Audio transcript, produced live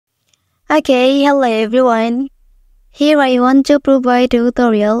Okay, hello everyone. Here I want to provide a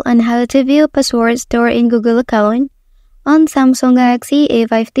tutorial on how to view password stored in Google account on Samsung Galaxy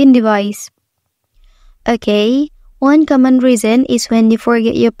A15 device. Okay, one common reason is when you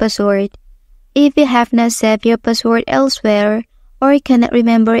forget your password. If you have not saved your password elsewhere or cannot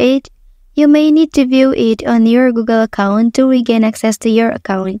remember it, you may need to view it on your Google account to regain access to your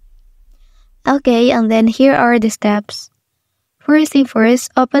account. Okay, and then here are the steps. First thing first,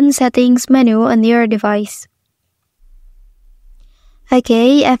 open Settings menu on your device.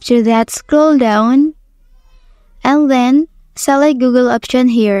 Okay, after that scroll down and then select Google option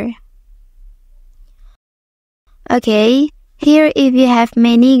here. Okay, here if you have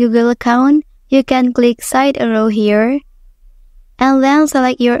many Google account, you can click side arrow here and then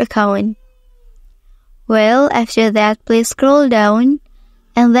select your account. Well, after that please scroll down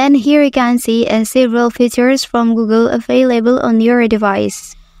and then here you can see several features from Google available on your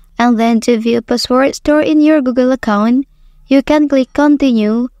device. And then to view password stored in your Google account, you can click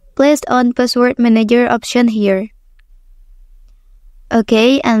Continue placed on Password Manager option here.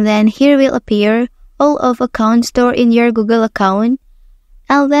 Okay, and then here will appear all of accounts stored in your Google account.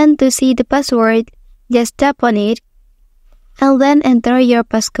 And then to see the password, just tap on it and then enter your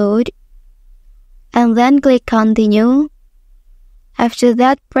passcode and then click Continue. After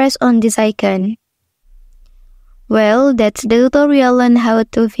that, press on this icon. Well, that's the tutorial on how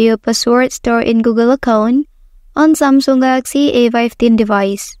to view password stored in Google account on Samsung Galaxy A15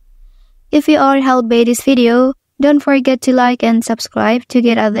 device. If you are helped by this video, don't forget to like and subscribe to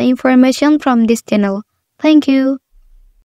get other information from this channel. Thank you.